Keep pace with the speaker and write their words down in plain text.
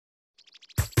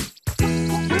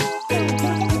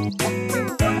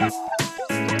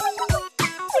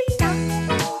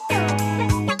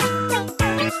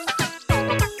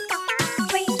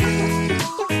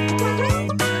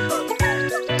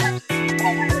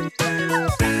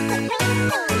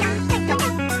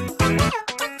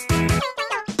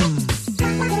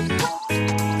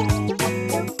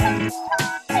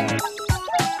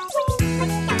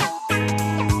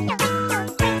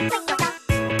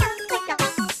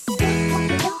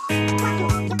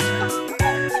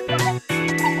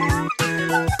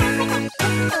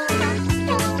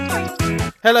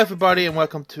Hello everybody and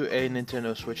welcome to a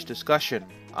Nintendo Switch discussion.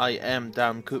 I am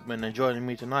Daan and joining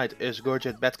me tonight is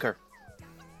Gerjet Betker.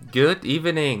 Good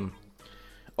evening.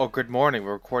 Or good morning,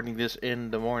 we're recording this in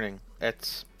the morning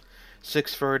at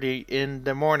 6:30 in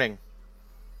the morning.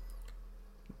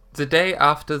 The day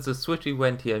after the Switch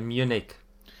event here in Munich.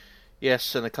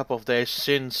 Yes, in a couple of days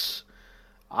since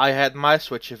I had my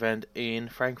Switch event in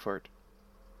Frankfurt.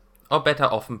 Or better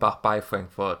Offenbach by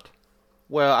Frankfurt.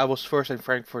 Well, I was first in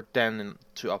Frankfurt, then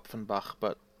to Offenbach,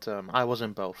 but I was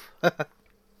in both.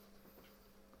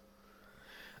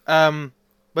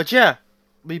 But yeah,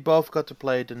 we both got to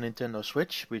play the Nintendo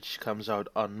Switch, which comes out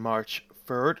on March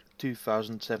 3rd,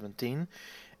 2017.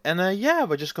 And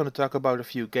we're just going to talk about a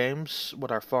few games,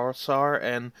 what our thoughts are,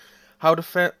 and how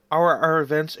our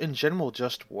events in general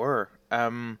just were.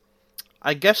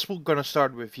 I guess we're going to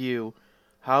start with you.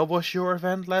 How was your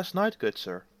event last night, good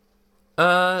sir?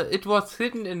 It was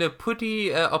hidden in a pretty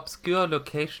obscure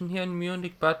location here in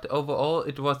Munich, but overall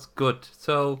it was good.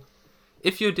 So,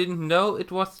 if you didn't know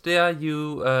it was there,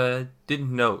 you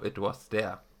didn't know it was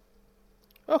there.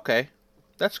 Okay,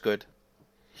 that's good.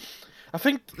 I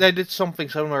think they did something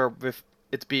similar with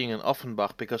it being in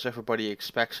Offenbach, because everybody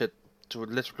expects it to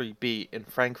literally be in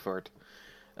Frankfurt.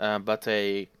 But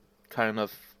they kind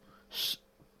of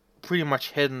pretty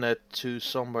much hidden it to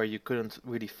somewhere you couldn't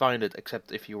really find it,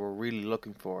 except if you were really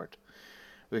looking for it.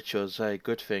 Which was a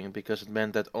good thing, because it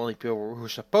meant that only people who were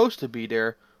supposed to be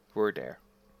there were there.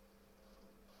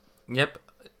 Yep.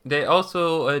 They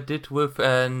also did with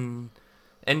an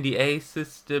NDA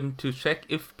system to check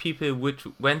if people which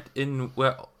went in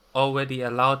were already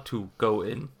allowed to go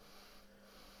in.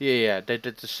 Yeah, they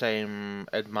did the same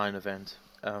at mine event.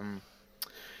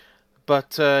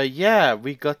 But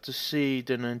we got to see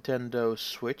the Nintendo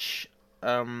Switch.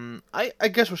 I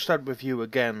guess we'll start with you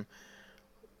again.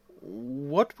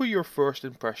 What were your first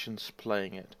impressions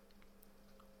playing it?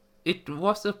 It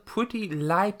was a pretty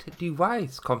light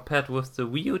device compared with the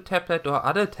Wii U tablet or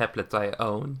other tablets I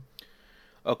own.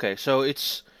 Okay, so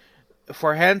it's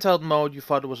for handheld mode. You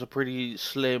thought it was a pretty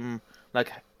slim,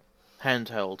 like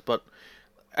handheld, but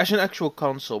as an actual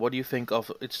console, what do you think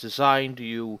of its design?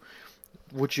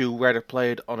 Would you rather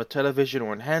play it on a television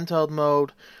or in handheld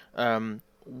mode?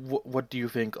 What do you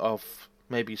think of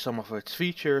maybe some of its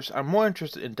features? I'm more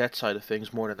interested in that side of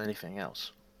things more than anything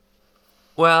else.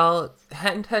 Well,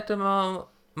 handheld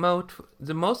mode,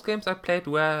 the most games I played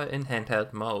were in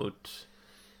handheld mode.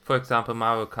 For example,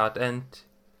 Mario Kart, and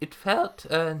it felt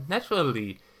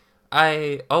naturally.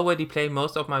 I already play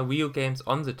most of my Wii U games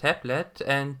on the tablet,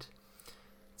 and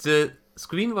the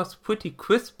screen was pretty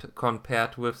crisp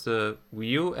compared with the Wii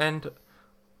U, and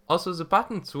also the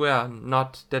buttons were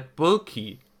not that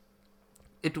bulky.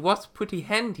 It was pretty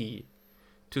handy,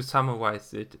 to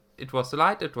summarize it. It was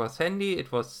light, it was handy,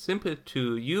 it was simple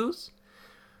to use.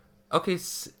 Okay,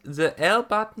 the L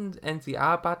button and the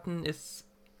R button is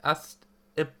just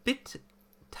a bit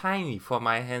tiny for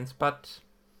my hands, but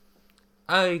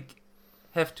I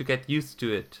have to get used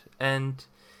to it. And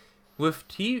with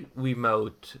TV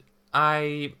mode,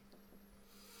 I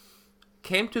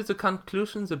came to the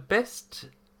conclusion the best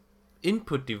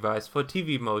input device for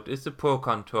TV mode is the Pro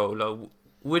Controller,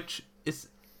 which is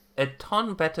a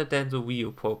ton better than the Wii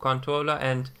U Pro Controller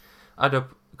and other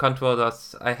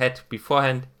controllers I had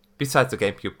beforehand, besides the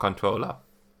GameCube controller.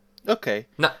 Okay.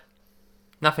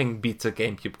 Nothing beats a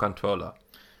GameCube controller.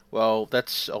 Well,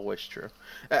 that's always true.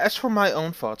 As for my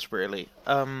own thoughts, really,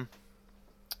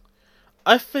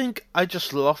 I think I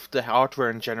just love the hardware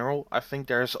in general. I think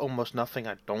there's almost nothing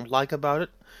I don't like about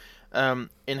it. In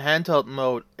handheld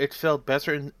mode, it felt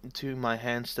better into my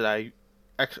hands than I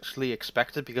actually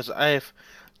expected, because I have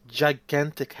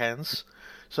gigantic hands.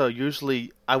 So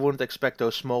usually I wouldn't expect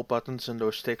those small buttons and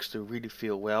those sticks to really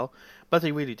feel well, but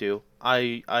they really do.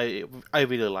 I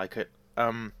really like it.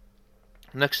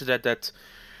 Next to that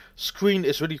screen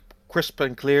is really crisp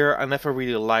and clear. I never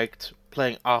really liked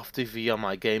playing off TV on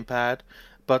my gamepad,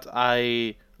 but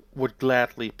I would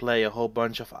gladly play a whole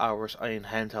bunch of hours in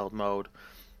handheld mode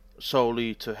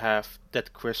solely to have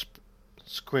that crisp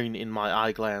screen in my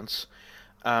eye glance.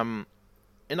 In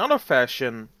other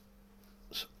fashion,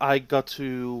 I got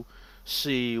to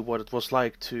see what it was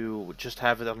like to just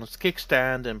have it on its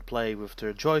kickstand and play with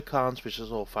the Joy-Cons, which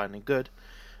is all fine and good.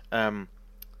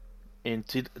 In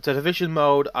television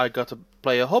mode, I got to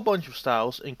play a whole bunch of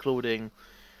styles, including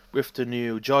with the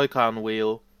new Joy-Con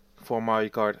wheel for Mario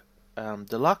Kart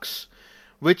Deluxe,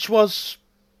 which was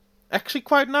actually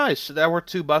quite nice. There were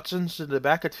two buttons in the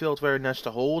back. It felt very nice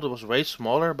to hold. It was way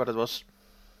smaller, but it was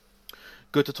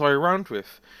good to toy around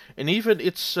with. And even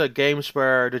it's games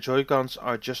where the Joy-Cons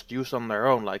are just used on their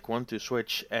own, like 1-2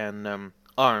 Switch and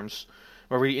arms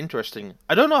were really interesting.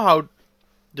 I don't know how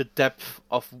the depth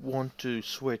of one to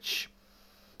switch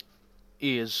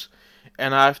is,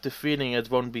 and I have the feeling it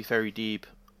won't be very deep.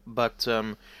 But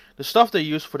the stuff they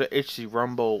used for the HD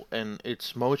Rumble and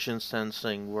its motion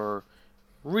sensing were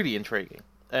really intriguing.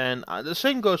 And the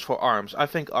same goes for arms. I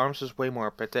think arms has way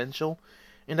more potential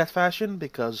in that fashion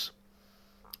because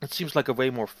it seems like a way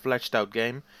more fleshed out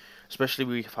game, especially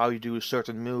with how you do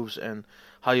certain moves and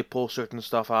how you pull certain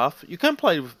stuff off. You can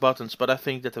play it with buttons, but I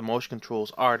think that the motion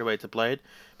controls are the way to play it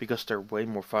because they're way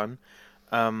more fun.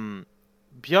 Um,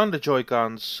 Beyond the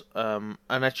Joy-Cons, I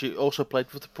actually also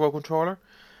played with the Pro Controller,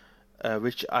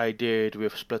 which I did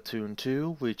with Splatoon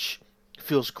 2, which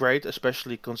feels great,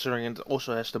 especially considering it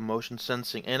also has the motion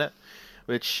sensing in it,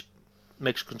 which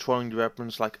makes controlling the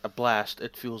weapons like a blast.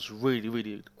 It feels really,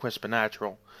 really crisp and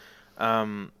natural.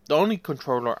 The only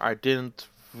controller I didn't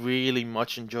really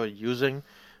much enjoy using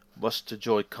was the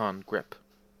Joy-Con grip.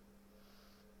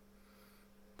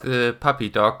 The puppy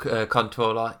dog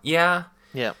controller. Yeah,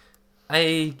 Yeah.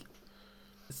 I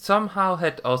somehow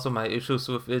had also my issues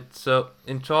with it. So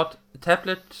in short,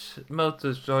 tablet mode,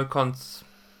 the Joy-Cons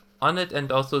on it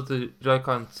and also the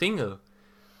Joy-Con single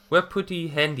were pretty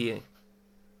handy.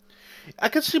 I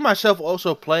can see myself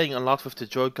also playing a lot with the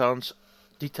Joy-Cons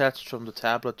detached from the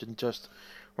tablet and just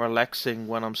relaxing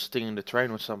when I'm sitting in the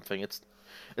train or something. It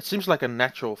seems like a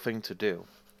natural thing to do.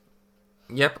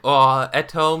 Yep, or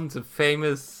at home, the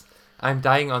famous I'm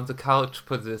dying on the couch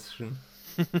position.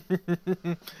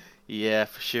 Yeah,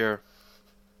 for sure.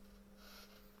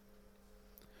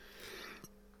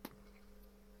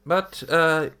 But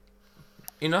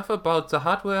enough about the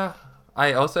hardware.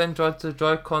 I also enjoyed the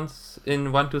Joy-Cons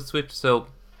in One to Switch, so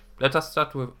let us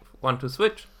start with One to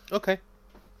Switch. Okay.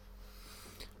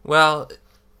 Well,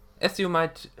 as you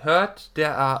might heard,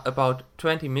 there are about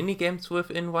 20 minigames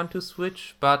within One to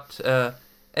Switch, but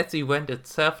at the event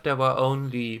itself there were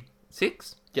only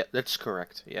 6. Yeah, that's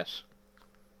correct, yes.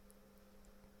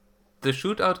 The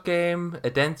shootout game, a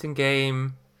dancing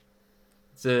game,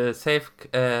 the safe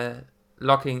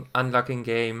locking, unlocking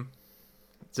game,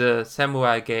 the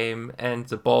samurai game, and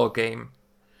the ball game.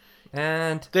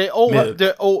 And They all milk.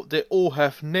 they all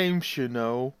have names, you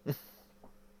know.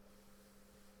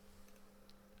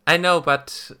 I know,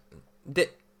 but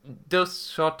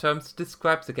those short terms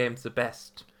describe the games the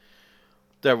best.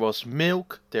 There was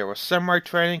Milk, there was Samurai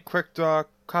Training, Quick Draw,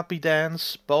 Copy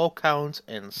Dance, Ball Count,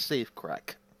 and Safe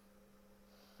Crack.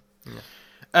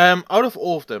 Yeah. Out of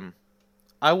all of them,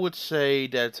 I would say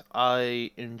that I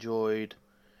enjoyed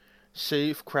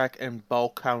Safe Crack and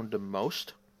Ball Count the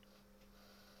most.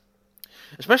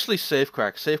 Especially Safe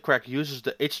Crack. Safe Crack uses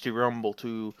the HD Rumble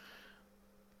to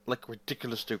like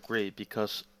ridiculous degree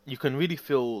because you can really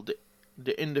feel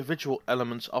the individual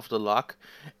elements of the lock,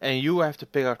 and you have to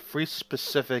pick out 3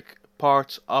 specific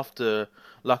parts of the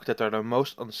lock that are the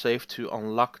most unsafe to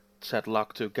unlock said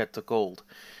lock to get the gold.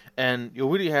 And you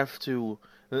really have to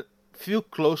feel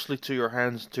closely to your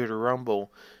hands to the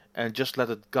rumble and just let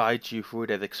it guide you through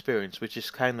that experience, which is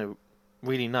kind of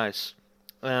really nice.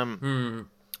 On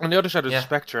the other side of the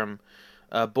spectrum,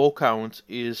 ball count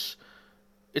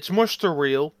it's more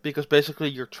surreal because basically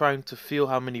you're trying to feel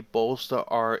how many balls there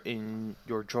are in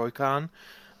your Joy-Con,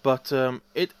 but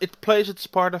it plays its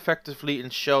part effectively in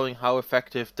showing how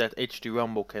effective that HD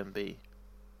Rumble can be.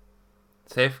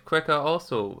 Safe Cracker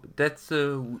also. That's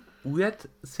a weird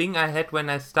thing I had when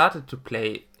I started to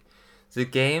play the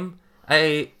game.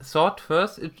 I thought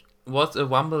first it was a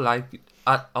rumble like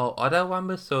our other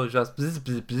rumble, so just bzz,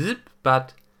 bzz, bzz,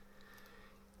 but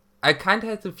I kind of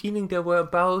had the feeling there were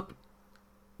about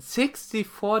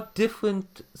 64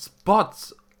 different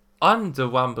spots on the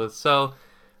rumble, so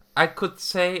I could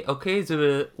say, okay,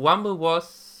 the rumble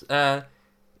was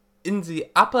in the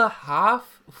upper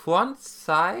half front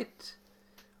side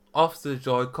of the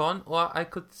Joy-Con, or I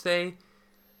could say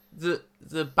the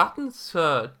button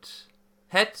third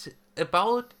had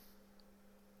about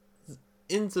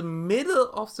in the middle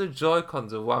of the Joy-Con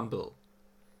the rumble.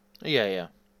 Yeah.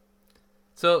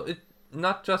 So it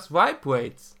not just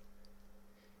vibrates,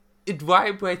 it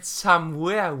vibrates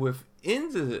somewhere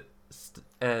within the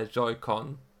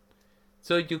Joy-Con.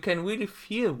 So you can really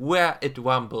feel where it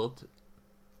rumbled.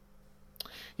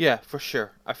 Yeah, for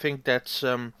sure. I think that's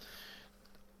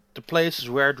the places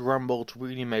where it rumbled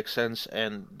really make sense,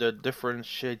 and the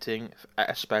differentiating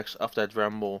aspects of that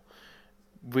rumble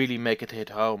really make it hit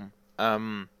home.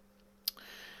 But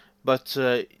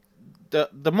the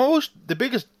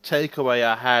biggest takeaway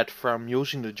I had from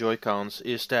using the Joy-Cons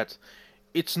is that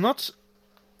it's not.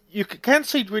 You can't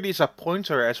see it really as a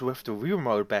pointer as with the Wii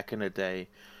Remote back in the day.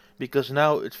 because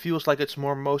now it feels like it's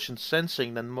more motion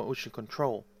sensing than motion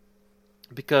control.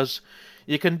 Because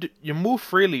you move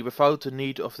freely without the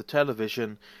need of the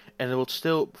television, and it will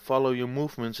still follow your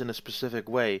movements in a specific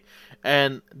way.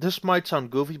 And this might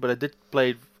sound goofy, but I did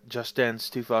play Just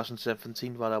Dance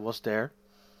 2017 while I was there.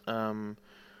 Um,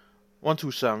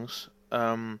 2 songs.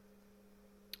 And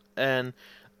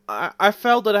I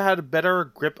felt that I had a better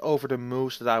grip over the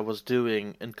moves that I was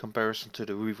doing in comparison to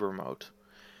the Wii Remote.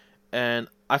 And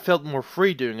I felt more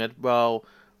free doing it, while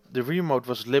the remote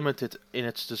was limited in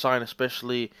its design,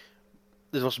 especially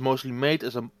it was mostly made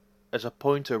as a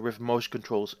pointer with motion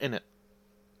controls in it.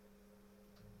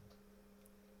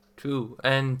 True,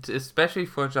 and especially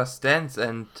for Just Dance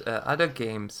and other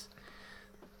games,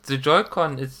 the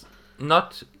Joy-Con is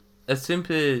not a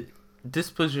simple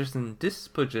disposition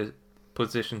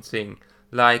thing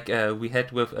like we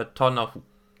had with a ton of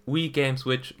Wii games,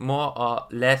 which more or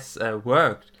less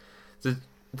worked.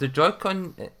 The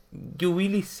Joy-Con, you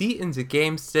really see in the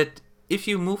games that if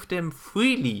you move them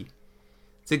freely,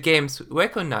 the games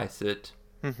recognize it.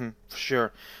 For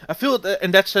sure. I feel that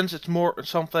in that sense it's more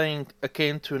something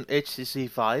akin to an HTC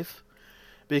Vive,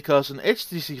 because an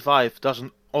HTC Vive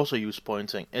doesn't also use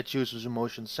pointing. It uses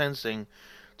motion sensing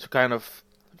to kind of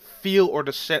feel or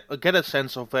get a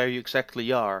sense of where you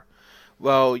exactly are.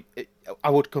 Well, I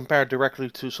would compare directly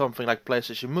to something like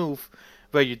PlayStation Move,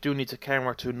 where you do need the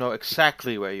camera to know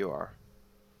exactly where you are.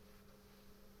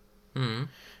 Mm.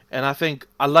 And I think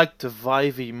I like the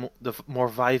more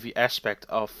Vivey aspect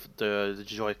of the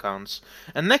Joy-Cons.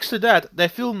 And next to that, they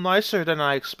feel nicer than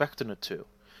I expected it to.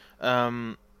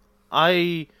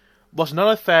 I was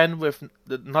not a fan with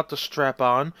not the strap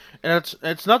on, and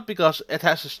it's not because it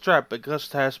has a strap, because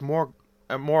it has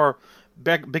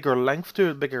bigger length to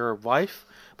it, bigger width,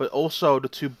 but also the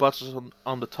 2 buttons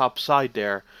on the top side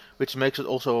there, which makes it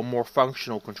also a more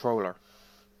functional controller.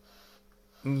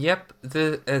 Yep,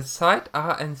 the side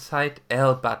R and side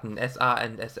L button, SR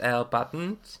and SL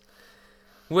buttons,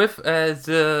 with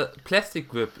the plastic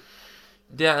grip,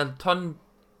 the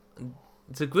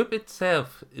grip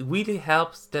itself really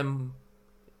helps them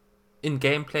in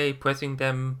gameplay, pressing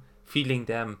them, feeling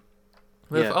them.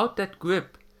 Without that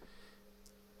grip,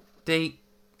 they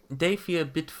feel a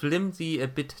bit flimsy, a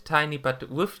bit tiny, but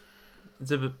with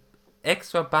the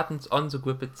extra buttons on the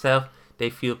grip itself,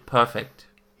 they feel perfect.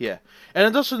 Yeah, and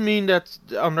it doesn't mean that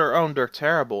on their own they're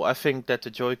terrible. I think that the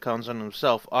Joy-Cons on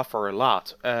themselves offer a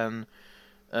lot, and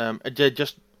they're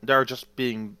just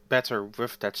being better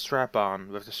with that strap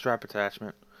on, with the strap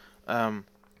attachment. So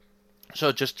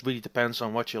it just really depends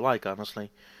on what you like, honestly.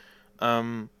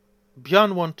 Beyond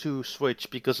 1-2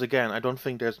 Switch, because again, I don't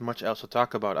think there's much else to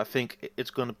talk about. I think it's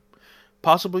gonna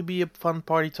possibly be a fun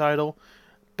party title,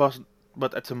 but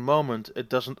at the moment it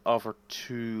doesn't offer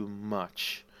too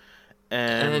much.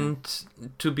 And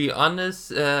to be honest,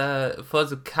 for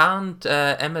the current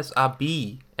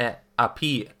MSRP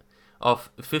of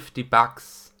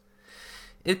 $50,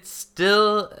 it's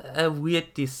still a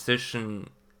weird decision.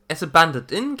 As a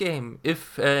bundled-in game,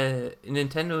 if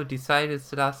Nintendo decided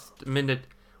last minute,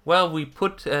 well, we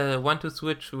put 1-2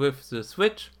 Switch with the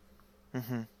Switch,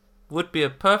 would be a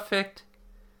perfect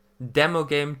demo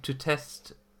game to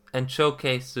test and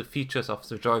showcase the features of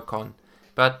the Joy-Con.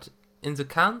 But in the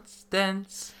current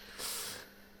stance,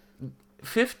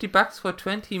 $50 for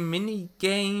 20 mini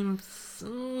games.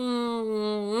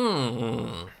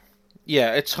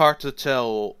 Yeah, it's hard to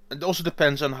tell. It also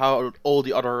depends on how all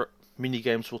the other mini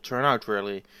games will turn out.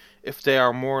 Really, if they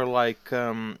are more like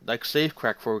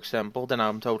Safecrack, for example, then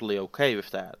I'm totally okay with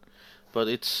that. But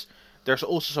there's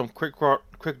also some quick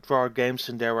draw games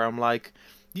in there where I'm like,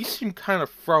 these seem kind of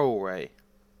throwaway,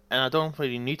 and I don't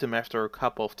really need them after a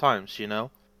couple of times, you know.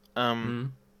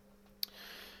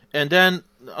 And then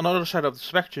on the other side of the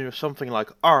spectrum, you have something like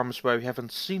ARMS, where we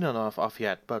haven't seen enough of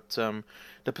yet, but the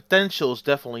potential is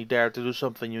definitely there to do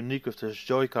something unique with those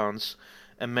Joy-Cons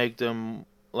and make them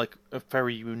like a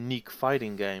very unique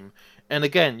fighting game. And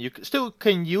again, you still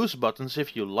can use buttons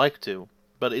if you like to,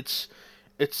 but it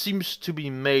seems to be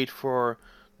made for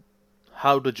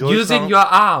how the Joy-Con... Using your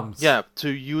arms! Yeah, to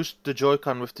use the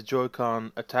Joy-Con with the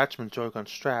Joy-Con attachment, Joy-Con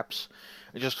straps,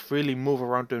 and just freely move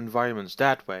around the environments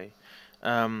that way.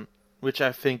 Which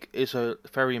I think is a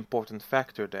very important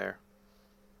factor there.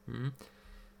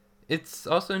 It's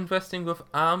also interesting with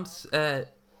ARMS,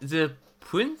 the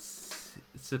principles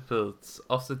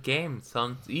of the game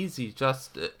sounds easy.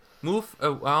 Just move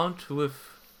around with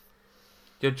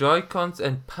your Joy-Cons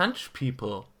and punch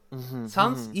people.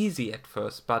 Sounds easy at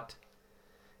first, but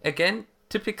again,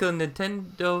 typical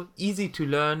Nintendo, easy to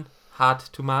learn, hard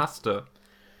to master.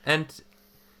 And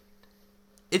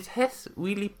it has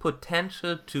really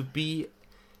potential to be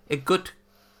a good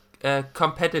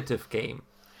competitive game.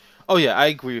 Oh yeah, I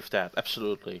agree with that,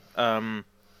 absolutely. That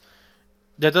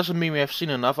doesn't mean we have seen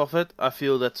enough of it. I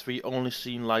feel that we only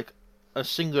seen like a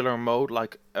singular mode,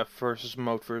 like a versus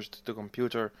mode versus the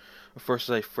computer versus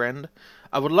a friend.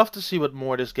 I would love to see what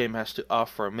more this game has to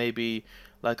offer. Maybe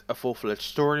like a full-fledged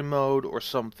story mode or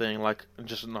something, like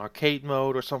just an arcade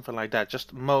mode or something like that.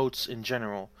 Just modes in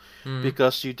general, Mm.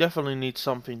 because you definitely need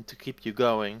something to keep you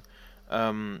going.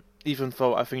 Even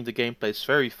though I think the gameplay is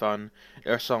very fun,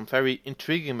 there are some very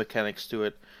intriguing mechanics to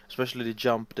it, especially the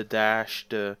jump, the dash,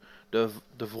 the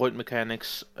void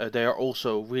mechanics. They are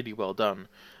also really well done,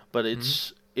 but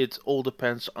Mm. it all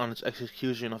depends on its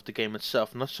execution of the game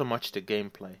itself, not so much the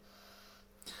gameplay.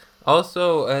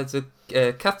 Also, the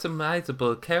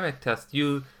customizable characters,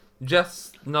 you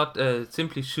just not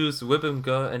simply choose Ribbon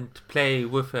Girl and play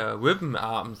with her ribbon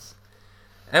arms.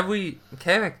 Every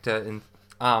character in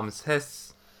arms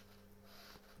has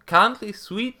currently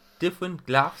 3 different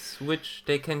gloves which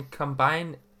they can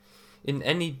combine in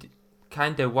any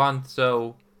kind they want.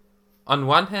 So, on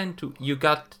one hand, you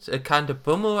got a kind of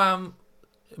boomerang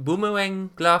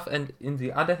glove, and in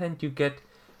the other hand, you get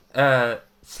a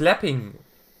slapping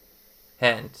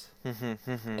hand.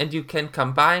 And you can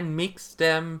combine, mix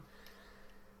them,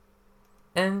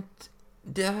 and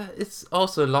there is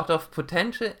also a lot of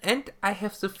potential. And I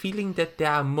have the feeling that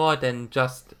there are more than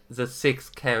just the 6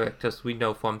 characters we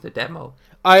know from the demo.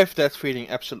 I have that feeling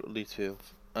absolutely too.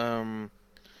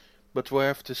 But we'll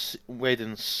have to wait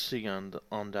and see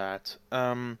on that.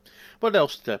 What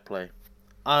else did I play?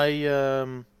 I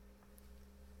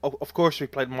of course we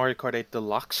played Mario Kart 8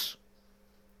 Deluxe.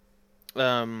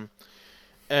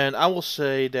 And I will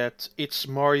say that it's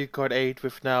Mario Kart 8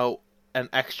 with now an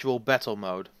actual battle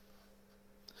mode.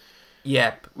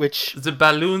 Yep. Which The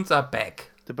balloons are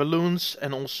back. the balloons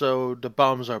and also the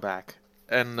bombs are back.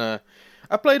 And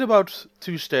I played about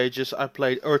 2 stages. I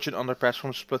played Urchin Underpass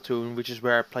from Splatoon, which is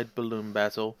where I played Balloon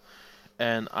Battle.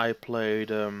 And I played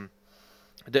the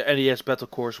NES Battle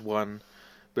Course 1,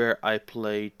 where I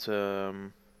played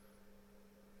Bum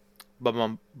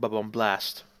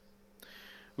Blast.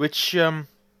 Which,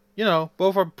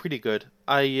 both are pretty good.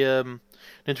 I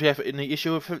didn't we have any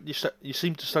issue with it? You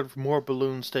seem to start with more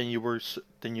balloons than you're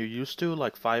used to,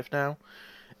 like 5 now.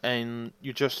 And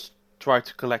you just try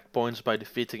to collect points by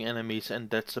defeating enemies, and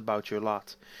that's about your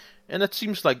lot. And that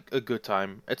seems like a good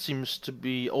time. It seems to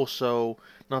be also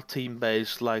not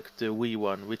team-based like the Wii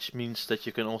one, which means that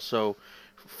you can also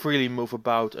freely move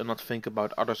about and not think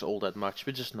about others all that much,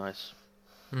 which is nice.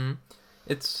 Mm.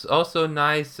 It's also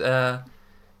nice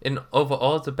in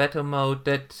overall the battle mode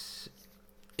that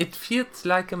it feels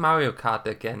like a Mario Kart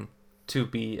again, to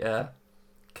be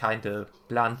kind of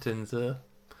blunt in the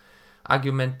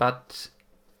argument, but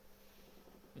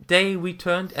they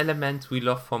returned elements we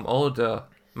love from older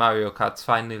Mario Karts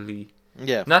finally.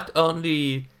 Yeah. Not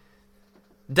only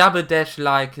double dash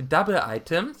like double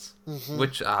items, Mm-hmm.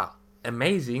 which are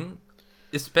amazing,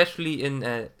 especially in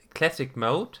a classic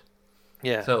mode.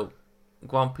 Yeah. So,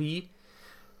 Grand Prix.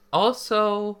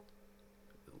 Also,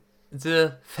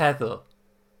 the feather.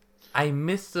 I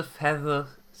miss the feather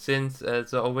since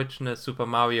the original Super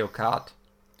Mario Kart.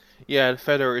 Yeah, the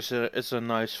feather is a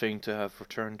nice thing to have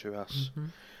returned to us. Mm-hmm.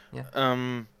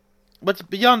 Yeah. But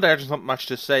beyond that, there's not much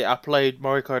to say. I played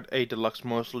Mario Kart 8 Deluxe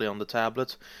mostly on the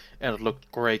tablet, and it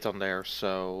looked great on there,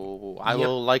 so I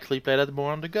will likely play that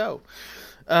more on the go.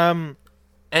 And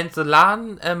the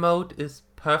LAN mode is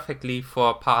perfectly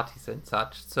for parties and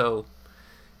such, so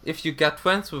if you get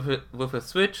friends with a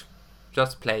Switch,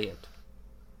 just play it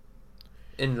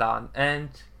in LAN. And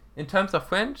in terms of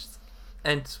friends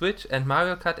and Switch and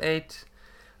Mario Kart 8,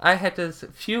 I had a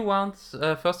few rounds,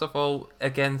 first of all,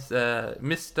 against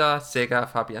Mr. Sega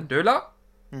Fabian Döhler.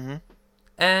 Mm-hmm.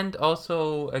 And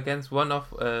also against one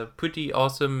of pretty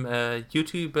awesome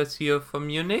YouTubers here from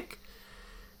Munich,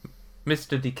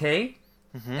 Mr. DK.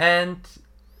 Mm-hmm. And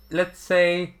let's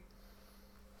say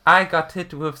I got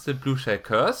hit with the Blue Shell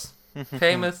Curse.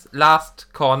 Famous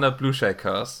last corner Blue Shell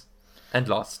Curse. And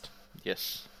lost.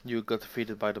 Yes, you got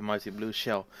defeated by the mighty Blue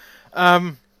Shell.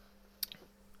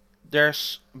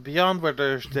 There's beyond what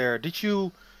there's there. Did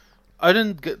you? I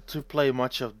didn't get to play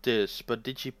much of this, but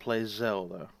did you play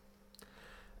Zelda?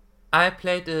 I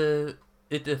played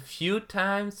it a few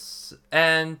times,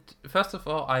 and first of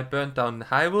all, I burned down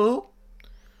Hyrule.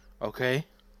 Okay.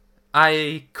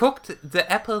 I cooked the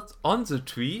apples on the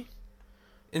tree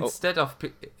instead of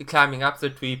climbing up the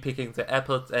tree, picking the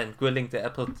apples and grilling the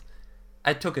apples.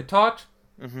 I took a torch,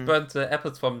 Mm-hmm. burnt the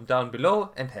apples from down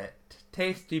below, and had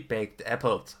tasty baked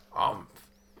apples.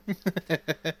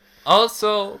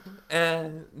 Also,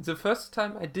 the first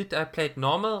time I played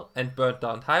normal and burnt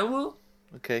down Hyrule.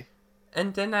 Okay.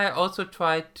 And then I also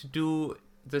tried to do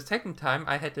the second time.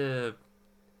 I had a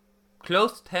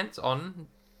closed hands-on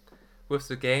with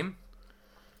the game.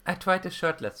 I tried a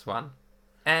shirtless one.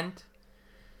 And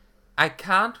I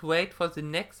can't wait for the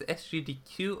next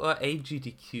SGDQ or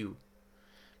AGDQ.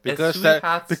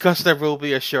 Because there will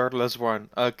be a shirtless one.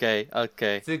 Okay.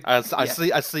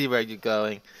 I see where you're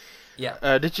going.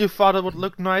 Yeah. Did you thought it would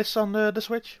look nice on the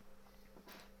Switch?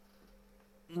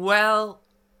 Well,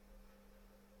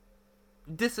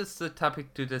 this is the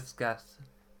topic to discuss.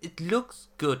 It looks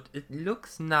good. It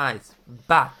looks nice.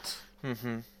 But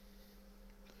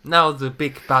now the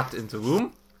big but in the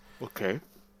room. Okay.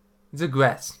 The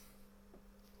grass.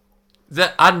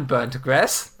 The unburnt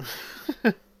grass.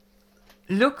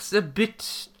 Looks a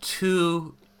bit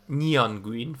too neon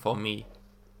green for me.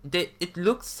 It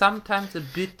looks sometimes a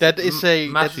bit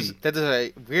mushy. That is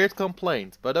a weird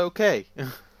complaint, but okay.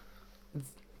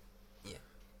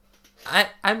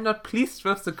 I'm not pleased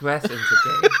with the grass in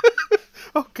the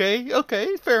game.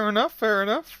 Okay, fair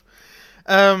enough.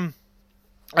 I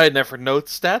never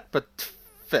noticed that, but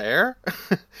fair.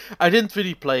 I didn't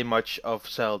really play much of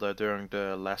Zelda during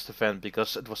the last event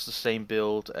because it was the same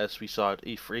build as we saw at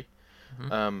E3.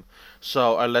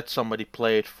 So I let somebody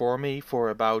play it for me for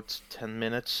about 10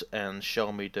 minutes and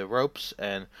show me the ropes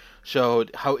and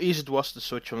showed how easy it was to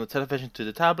switch from the television to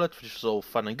the tablet, which was all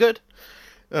fun and good.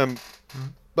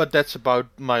 But that's about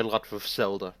my lot with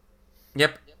Zelda.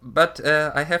 Yep, but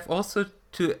I have also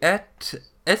to add,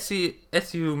 as you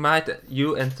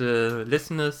and the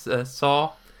listeners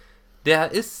saw, there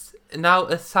is now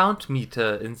a sound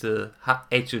meter in the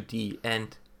HUD,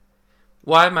 and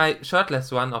while my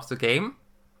shirtless one of the game,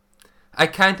 I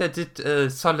kinda did a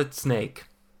Solid Snake.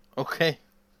 Okay.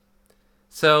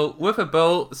 So, with a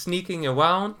bow sneaking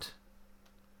around,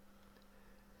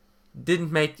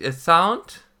 didn't make a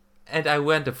sound, and I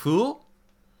went a fool,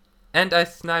 and I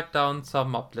sniped down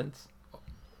some moblins.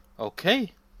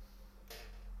 Okay.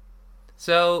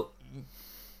 So,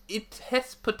 it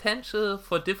has potential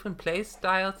for different play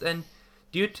styles, and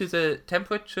due to the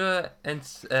temperature and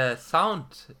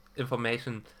sound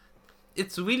information,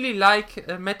 it's really like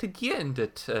Metal Gear in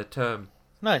that term.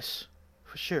 Nice,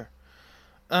 for sure.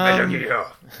 Metal Gear.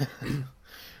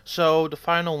 So the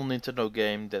final Nintendo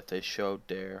game that they showed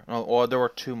there, or there were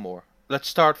two more. Let's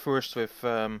start first with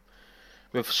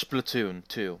Splatoon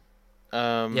 2.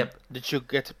 Yep. Did you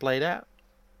get to play that?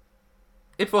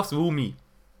 It was Woomy.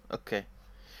 Okay.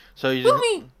 So you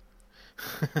Woomy!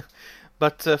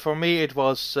 But for me, it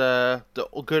was the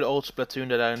good old Splatoon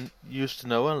that I used to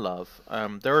know and love.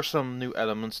 There are some new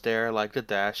elements there, like the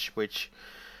dash, which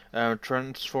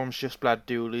transforms your Splat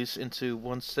Dualies into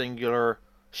one singular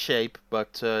shape,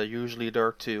 but usually there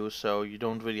are two, so you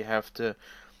don't really have the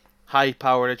high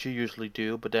power that you usually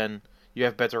do, but then you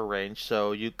have better range,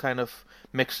 so you kind of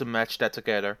mix and match that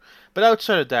together. But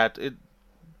outside of that,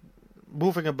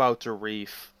 moving about the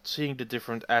reef, seeing the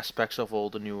different aspects of all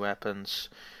the new weapons,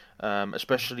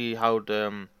 especially how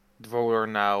the roller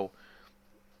now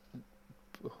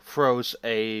throws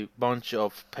a bunch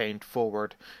of paint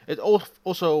forward. It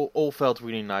also all felt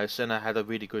really nice, and I had a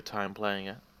really good time playing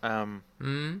it.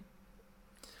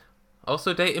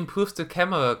 Also, they improved the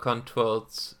camera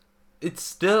controls. It's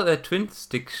still a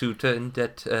twin-stick shooter in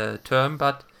that term,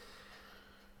 but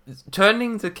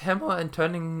turning the camera and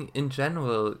turning in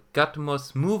general got more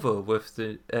smoother with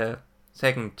the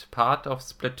second part of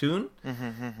Splatoon.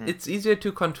 It's easier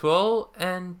to control,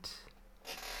 and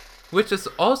which is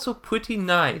also pretty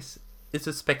nice, is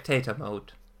a spectator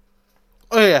mode.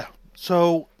 Oh yeah,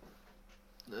 so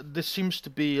this seems to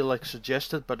be like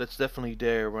suggested, but it's definitely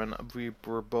there. When we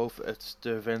were both at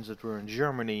the events that were in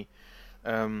Germany,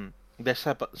 they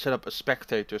set up a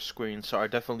spectator screen, so I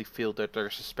definitely feel that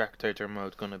there's a spectator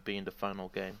mode gonna be in the final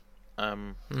game.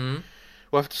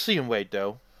 We'll have to see and wait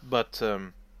though, but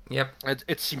yep,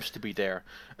 it seems to be there.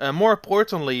 More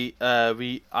importantly,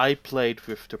 I played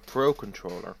with the Pro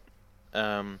controller,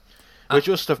 which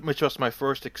was my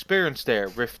first experience there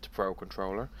with the Pro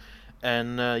controller.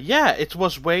 And yeah, it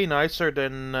was way nicer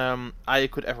than I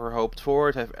could ever hoped for.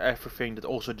 It has everything that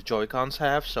also the Joy-Cons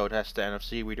have. So it has the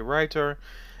NFC reader writer,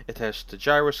 it has the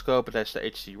gyroscope, it has the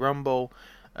HD rumble.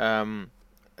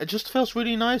 It just feels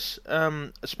really nice,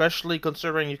 especially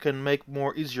considering you can make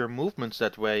more easier movements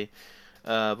that way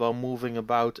while moving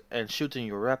about and shooting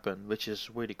your weapon, which is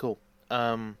really cool.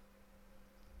 But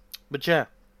yeah,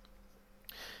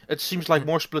 it seems like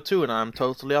more Splatoon, and I'm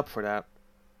totally up for that.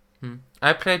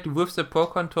 I played with the Pro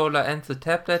controller and the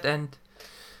tablet, and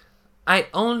I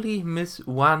only miss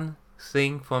one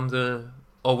thing from the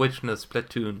original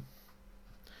Splatoon.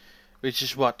 Which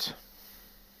is what?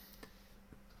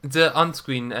 The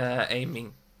on-screen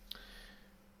aiming.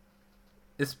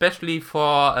 Especially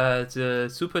for the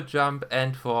super jump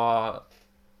and for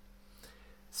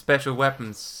special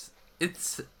weapons.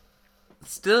 It's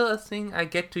still a thing I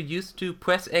get to used to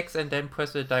press X and then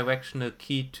press a directional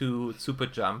key to super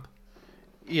jump.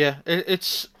 Yeah,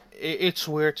 it's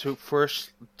weird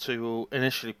to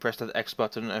initially press that X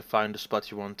button and find the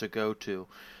spot you want to go to,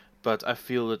 but I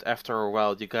feel that after a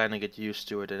while you kind of get used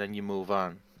to it and then you move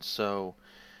on. So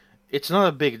it's not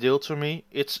a big deal to me.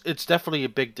 It's definitely a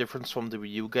big difference from the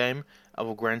Wii U game. I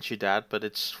will grant you that, but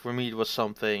it's for me it was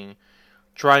something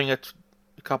trying it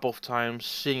a couple of times,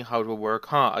 seeing how it will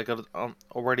work. I got it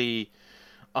already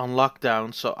on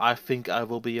lockdown, so I think I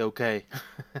will be okay.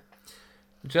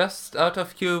 Just out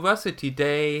of curiosity,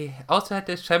 they also had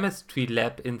a chemistry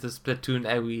lab in the Splatoon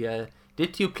area.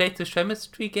 Did you play the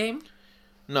chemistry game?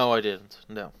 No, I didn't.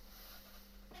 No.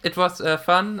 It was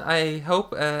fun. I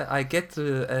hope I get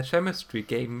the chemistry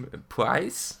game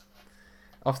prize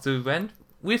of the event.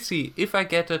 We'll see. If I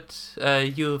get it,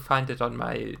 you'll find it on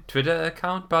my Twitter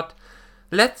account. But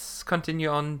let's continue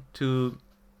on to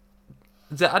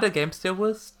the other games. There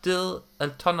were still a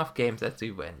ton of games at the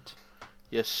event.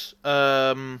 Yes.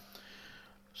 So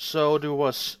there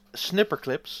was Snipper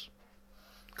Clips,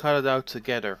 Cut It Out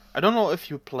Together. I don't know if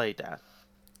you played that.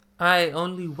 I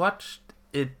only watched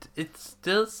it. It's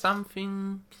still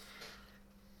something.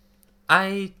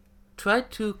 I try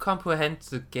to comprehend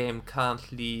the game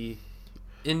currently,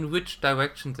 in which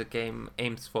direction the game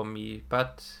aims for me,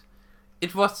 but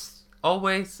it was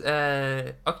always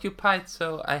occupied,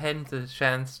 so I hadn't the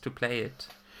chance to play it.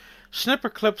 Snipper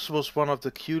Clips was one of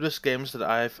the cutest games that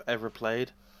I've ever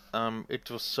played.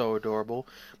 It was so adorable.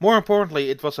 More importantly,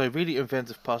 it was a really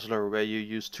inventive puzzler where you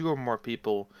use two or more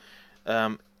people,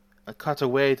 cut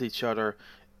away at each other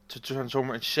to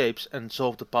transform in shapes and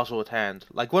solve the puzzle at hand.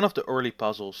 Like one of the early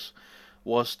puzzles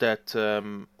was that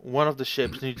one of the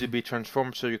shapes needed to be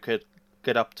transformed so you could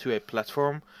get up to a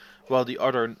platform, while the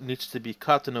other needs to be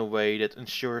cut in a way that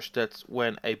ensures that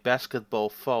when a basketball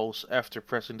falls after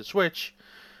pressing the switch,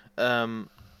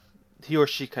 he or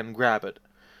she can grab it.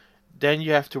 Then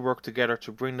you have to work together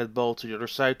to bring that ball to the other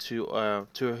side to a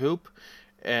hoop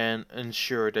and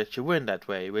ensure that you win that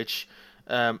way. Which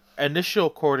initial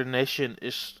coordination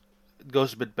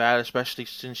goes a bit bad, especially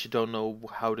since you don't know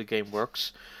how the game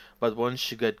works. But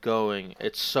once you get going,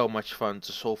 it's so much fun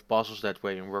to solve puzzles that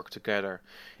way and work together.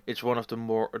 It's one of the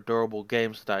more adorable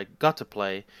games that I got to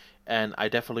play, and I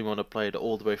definitely want to play it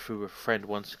all the way through with a friend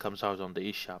once it comes out on the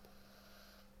eShop.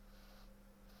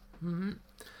 Mm-hmm.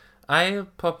 I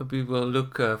probably will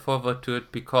look forward to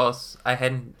it because I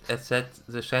hadn't, as said,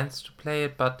 the chance to play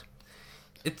it, but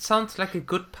it sounds like a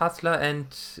good puzzler,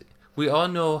 and we all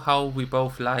know how we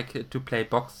both like to play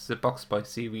the Box Boy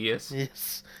series.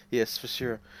 Yes, for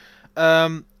sure.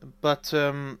 Yeah.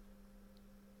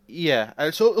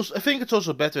 I think it's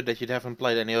also better that you haven't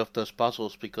played any of those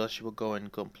puzzles because you will go in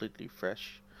completely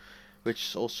fresh, which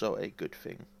is also a good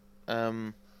thing.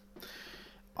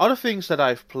 Other things that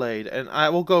I've played, and I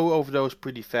will go over those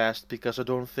pretty fast because I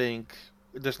don't think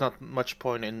there's not much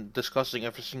point in discussing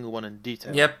every single one in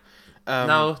detail. Yep.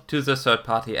 Now to the third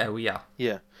party area.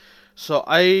 Yeah. So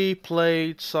I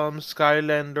played some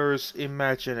Skylanders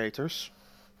Imaginators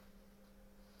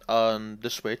on the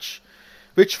Switch,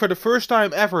 which for the first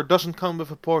time ever doesn't come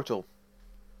with a portal.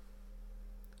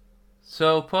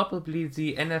 So probably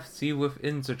the NFC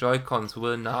within the Joy-Cons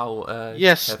will now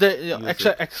yes,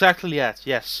 exactly that.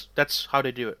 Yes, that's how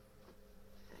they do it.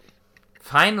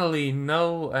 Finally,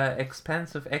 no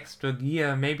expensive extra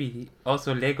gear. Maybe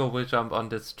also Lego will jump on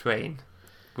this train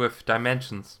with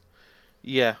dimensions.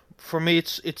 Yeah, for me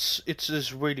it's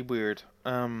just really weird.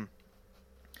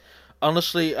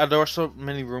 Honestly, there are so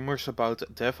many rumors about the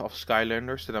death of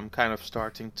Skylanders that I'm kind of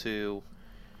starting to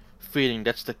feeling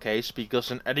that's the case,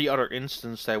 because in any other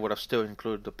instance they would have still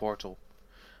included the portal,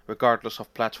 regardless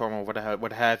of platform or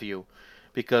what have you.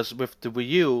 Because with the Wii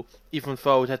U, even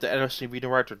though it had the NFC reader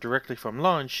writer directly from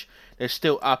launch, they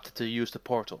still opted to use the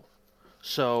portal.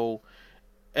 So,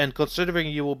 and considering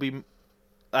you will be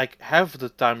like half of the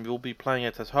time you'll be playing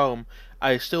it at home,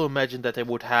 I still imagine that they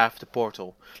would have the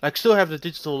portal. Like still have the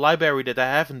digital library that I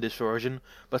have in this version,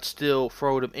 but still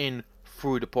throw them in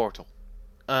through the portal.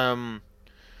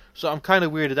 So I'm kind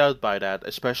of weirded out by that,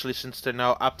 especially since they're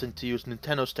now opting to use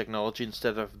Nintendo's technology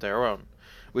instead of their own,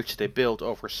 which they built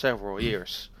over several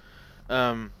years.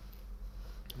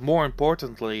 More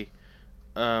importantly,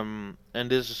 and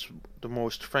this is the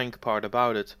most frank part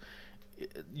about it,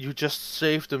 you just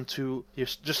save them to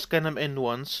just scan them in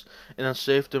once and then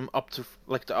save them up to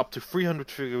 300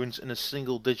 figurines in a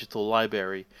single digital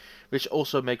library, which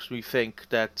also makes me think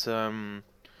that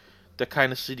they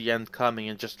kind of see the end coming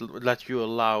and just let you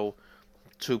allow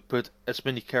to put as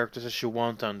many characters as you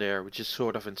want on there, which is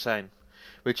sort of insane.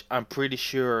 Which I'm pretty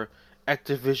sure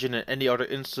Activision in any other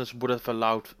instance would have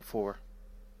allowed for.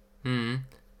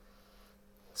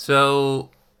 So,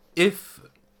 if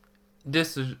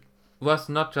this was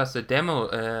not just a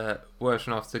demo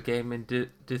version of the game in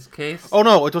this case. Oh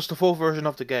no, it was the full version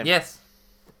of the game. Yes,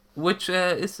 which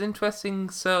is interesting.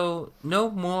 So,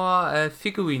 no more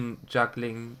figurine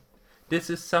juggling. This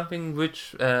is something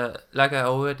which, like I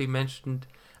already mentioned,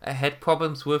 I had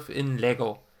problems with in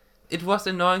Lego. It was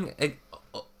annoying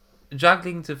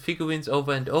juggling the figurines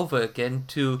over and over again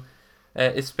to,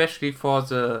 especially for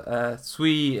the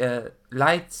 3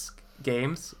 lights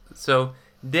games. So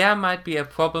there might be a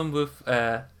problem with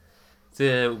the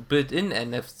built-in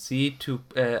NFC to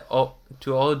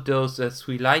all those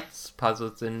 3 lights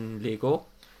puzzles in Lego.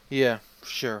 Yeah,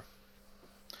 sure.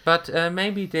 But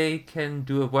maybe they can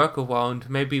do a workaround,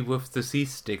 maybe with the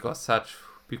C-stick or such,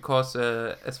 because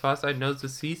as far as I know, the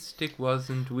C-stick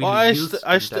wasn't really used in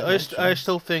Dimensions. I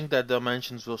still think that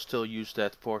Dimensions will still use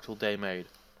that portal they made.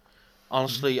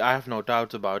 Honestly, I have no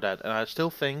doubt about that, and I still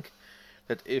think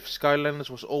that if Skylanders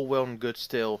was all well and good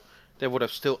still, they would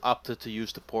have still opted to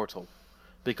use the portal.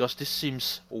 Because this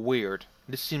seems weird.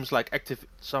 This seems like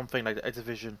something like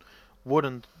Activision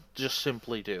wouldn't just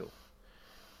simply do.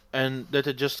 And that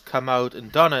it just come out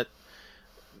and done it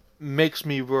makes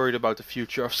me worried about the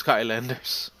future of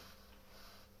Skylanders.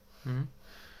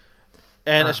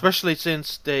 And especially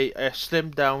since they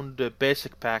slimmed down the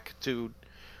basic pack to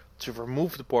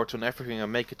remove the portal and everything and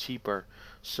make it cheaper.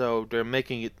 So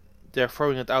they're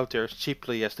throwing it out there as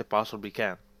cheaply as they possibly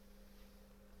can.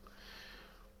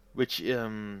 Which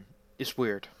is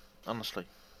weird, honestly.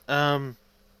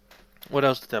 What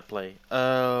else did I play?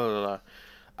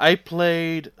 I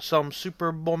played some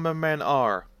Super Bomberman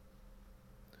R.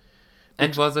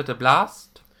 And was it a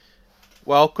blast?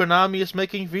 Well, Konami is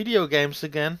making video games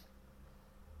again.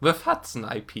 With Hudson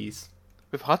IPs.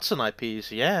 With Hudson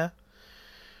IPs, yeah.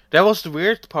 That was the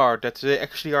weird part, that they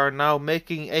actually are now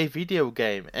making a video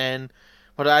game. And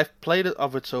what I've played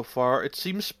of it so far, it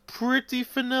seems pretty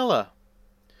vanilla.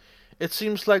 It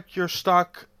seems like your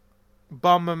stock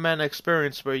Bomberman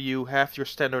experience where you have your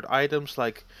standard items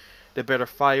like the better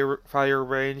fire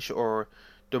range or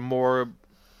the more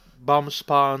bomb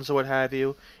spawns or what have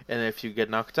you. And if you get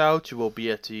knocked out, you will be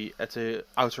at the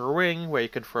outer ring where you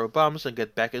can throw bombs and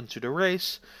get back into the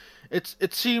race.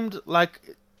 It seemed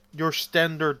like your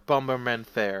standard Bomberman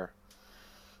fare.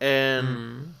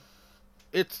 And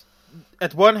it's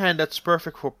at one hand that's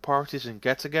perfect for parties and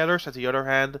get-togethers. At the other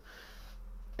hand,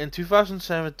 in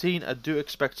 2017 I do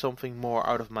expect something more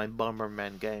out of my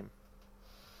Bomberman game.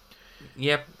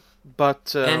 Yep.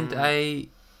 But and I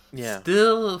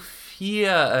still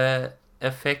fear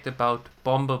a fact about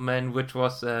Bomberman, which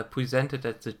was presented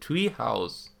at the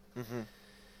Treehouse.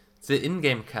 The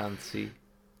in-game currency.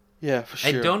 Yeah, for sure.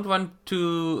 I don't want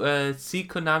to see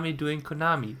Konami doing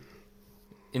Konami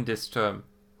in this term.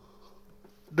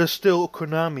 There's still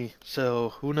Konami,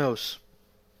 so who knows?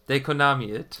 They Konami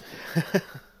it.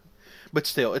 But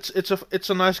still, it's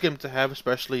a nice game to have,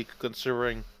 especially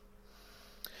considering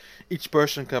each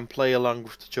person can play along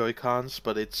with the Joy-Cons,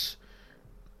 but it's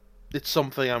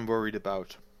something I'm worried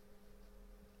about.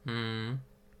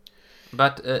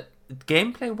 But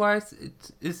gameplay-wise,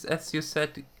 it is, as you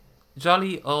said,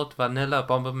 jolly old vanilla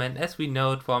Bomberman, as we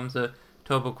know it from the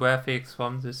TurboGrafx,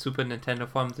 from the Super Nintendo,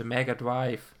 from the Mega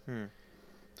Drive.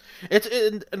 That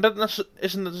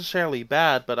isn't necessarily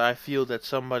bad, but I feel that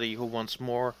somebody who wants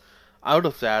more out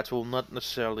of that will not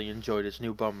necessarily enjoy this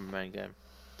new Bomberman game.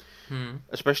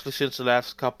 Especially since the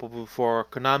last couple before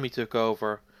Konami took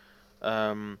over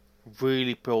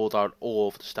really pulled out all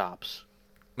of the stops.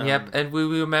 Yep, and we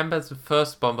remember the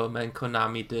first Bomberman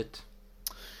Konami did.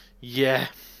 Yeah.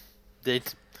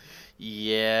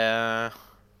 Yeah.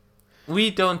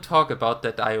 We don't talk about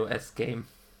that iOS game.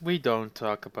 We don't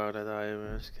talk about that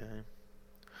iOS game.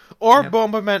 Or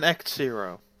Bomberman Act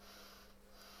Zero.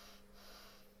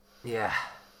 Yeah.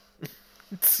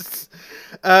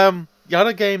 The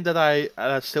other game that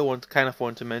I still want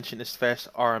to mention is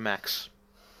Fast RMX.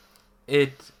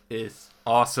 It is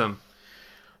awesome.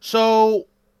 So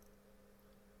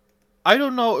I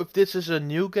don't know if this is a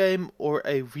new game or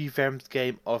a revamped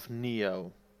game of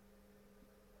Neo.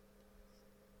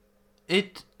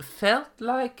 It felt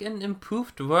like an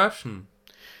improved version.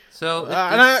 So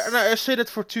and I say that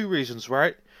for two reasons,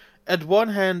 right? At one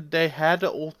hand, they had an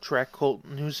old track called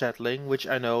New Zetling, which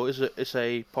I know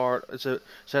Zetling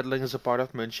is a part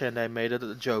of München, and they made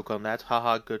a joke on that.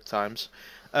 Haha, good times.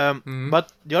 Hmm.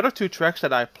 But the other two tracks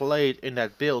that I played in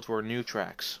that build were new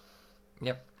tracks.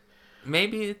 Yep.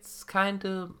 Maybe it's kind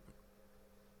of,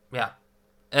 yeah.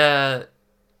 Uh,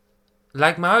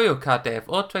 like Mario Kart, they have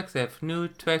old tracks, they have new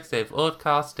tracks, they have old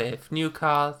cars, they have new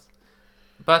cars.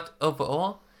 But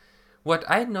overall, what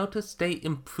I noticed, they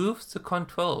improved the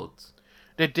controls.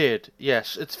 They did,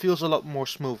 yes. It feels a lot more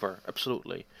smoother,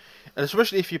 absolutely, and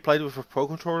especially if you played with a pro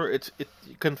controller, it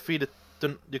you can feel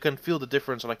you can feel the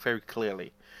difference like very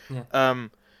clearly. Yeah. Um,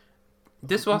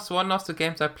 This was one of the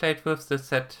games I played with the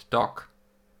set dock.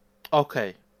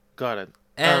 okay, got it.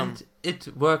 And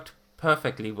it worked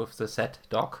perfectly with the set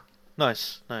dock.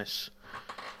 Nice, nice.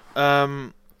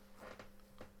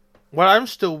 What I'm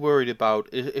still worried about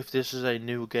is if this is a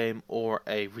new game or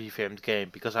a revamped game,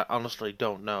 because I honestly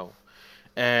don't know.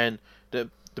 And the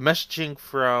messaging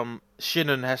from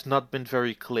Shinnon has not been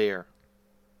very clear.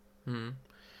 Hmm.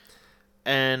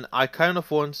 And I kind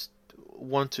of want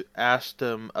to ask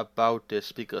them about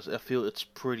this because I feel it's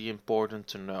pretty important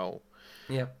to know.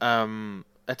 Yeah.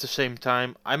 At the same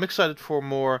time, I'm excited for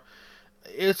more.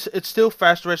 It's still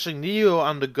fast racing Neo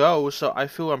on the go, so I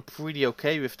feel I'm pretty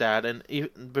okay with that. And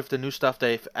even with the new stuff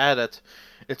they've added,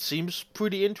 it seems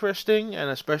pretty interesting, and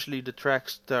especially the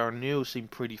tracks that are new seem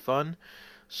pretty fun.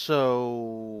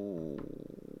 So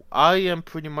I am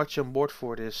pretty much on board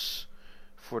for this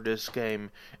game,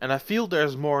 and I feel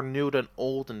there's more new than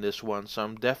old in this one, so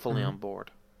I'm definitely on board.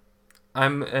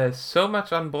 I'm so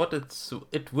much on board.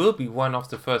 It will be one of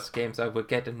the first games I will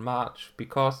get in March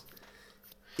because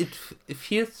it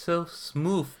feels so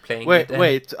smooth playing Wait, it.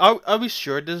 wait, are we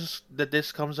sure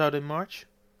this comes out in March?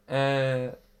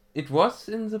 It was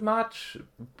in the March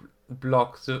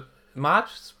block, the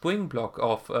March spring block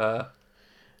of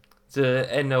the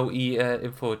NOE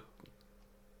info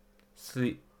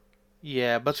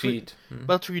Yeah, sheet.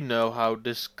 but we know how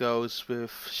this goes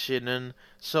with Shinnon,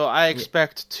 so I Yeah.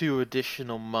 expect 2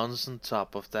 additional months on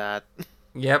top of that.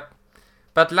 Yep.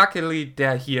 But luckily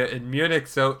they're here in Munich,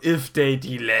 so if they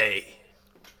delay.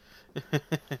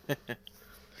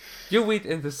 You read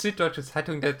in the Süddeutsche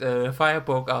Zeitung that a fire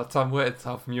broke out somewhere in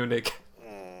South Munich.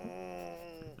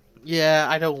 Yeah,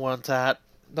 I don't want that.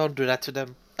 Don't do that to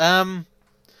them.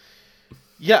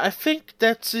 Yeah, I think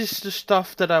that is the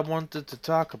stuff that I wanted to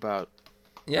talk about.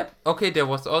 Yep. Okay, there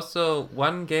was also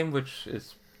one game which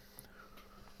is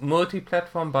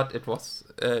multi-platform, but it was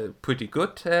pretty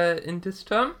good in this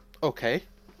term. Okay.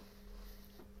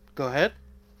 Go ahead.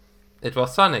 It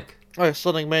was Sonic. Oh, yeah,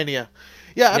 Sonic Mania.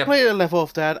 Yeah, I Yep. played a level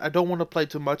of that. I don't want to play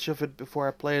too much of it before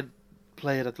I play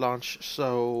it at launch.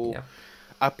 So Yep.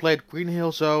 I played Green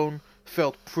Hill Zone,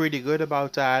 felt pretty good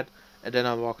about that, and then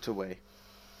I walked away.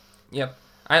 Yep.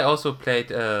 I also played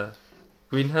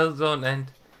Green Hill Zone,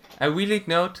 and I really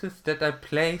noticed that I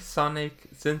play Sonic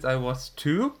since I was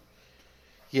 2.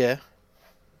 Yeah.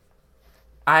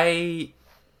 I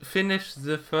finished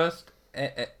the first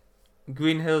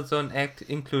Green Hill Zone act,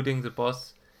 including the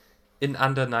boss, in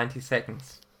under 90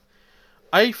 seconds.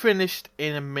 I finished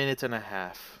in a minute and a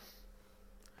half.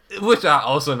 Which are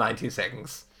also 90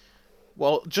 seconds.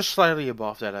 Well, just slightly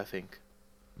above that, I think.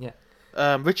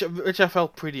 Yeah. Which I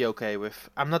felt pretty okay with.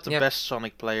 I'm not the Yep. best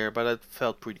Sonic player, but it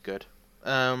felt pretty good.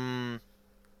 And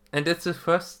it's the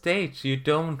first stage. You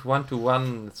don't want to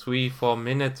run 3-4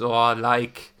 minutes or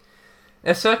like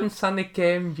a certain Sonic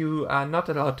game you are not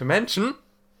allowed to mention.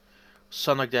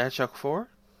 Sonic the Hedgehog 4?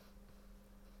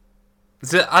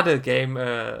 The other game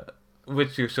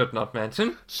which you should not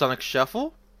mention. Sonic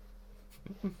Shuffle?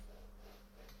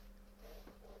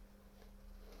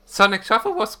 Sonic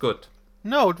Shuffle was good.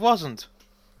 No, it wasn't.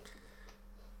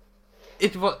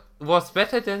 It was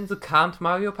better than the current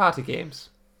Mario Party games.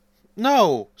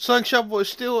 No, Sonic Shuffle is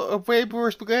still a way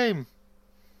worse game.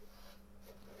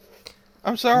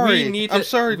 I'm sorry. I'm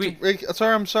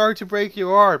sorry to break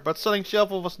your heart, but Sonic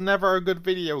Shuffle was never a good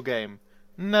video game.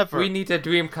 Never. We need a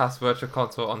Dreamcast Virtual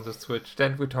Console on the Switch,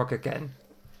 then we talk again.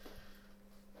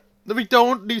 We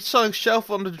don't need Sonic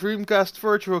Shuffle on the Dreamcast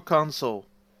Virtual Console.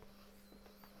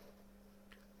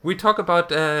 We talk about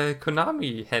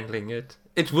Konami handling it.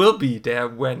 It will be there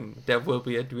when there will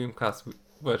be a Dreamcast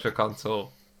Virtual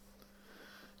Console.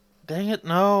 Dang it,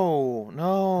 no.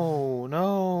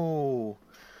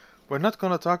 We're not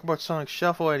gonna talk about Sonic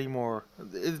Shuffle anymore.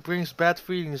 It brings bad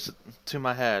feelings to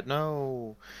my head.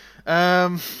 No.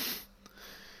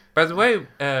 By the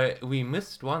way, we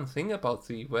missed one thing about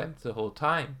the event the whole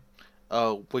time.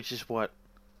 Oh, which is what?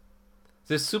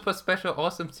 The super special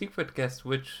awesome secret guest,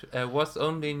 which was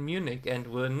only in Munich and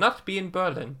will not be in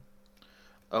Berlin.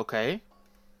 Okay.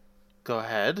 Go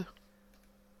ahead.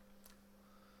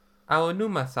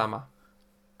 Aonuma-sama.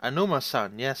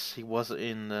 Anuma-san. Yes, he was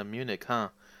in Munich, huh?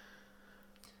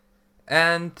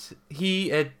 And he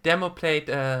demo played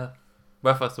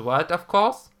Breath of the Wild, of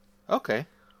course, Okay.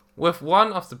 with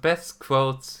one of the best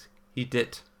quotes he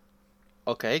did.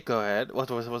 Okay, go ahead.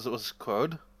 What was his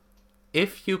quote?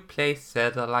 If you play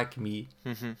Zelda like me,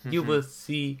 you will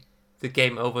see the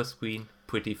game over screen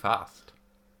pretty fast.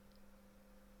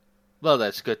 Well,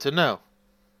 that's good to know.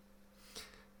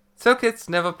 So kids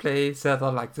never play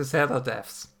Zelda like the Zelda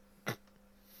devs.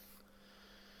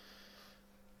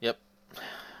 Yep.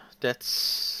 That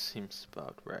seems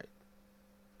about right.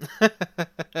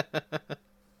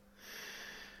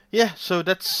 Yeah, so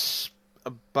that's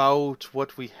about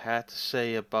what we had to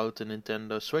say about the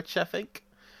Nintendo Switch, I think.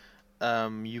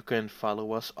 You can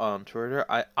follow us on Twitter.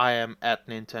 I am at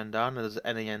Nintendaan. That is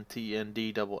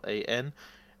NANTNDAAN.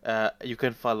 You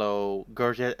can follow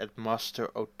Gerjet at Master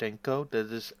Otenko.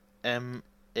 That is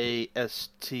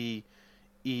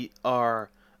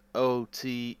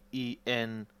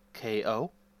MASTEROTENKO.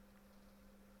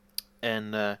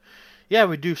 And yeah,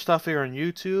 we do stuff here on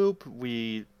YouTube.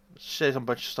 We say some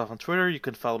bunch of stuff on Twitter. You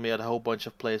can follow me at a whole bunch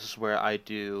of places where I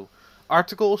do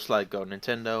articles like Go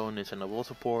Nintendo, Nintendo World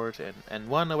Report, and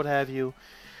one or what have you.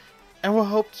 And we'll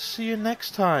hope to see you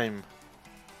next time.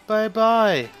 Bye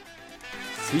bye.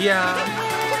 See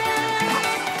ya!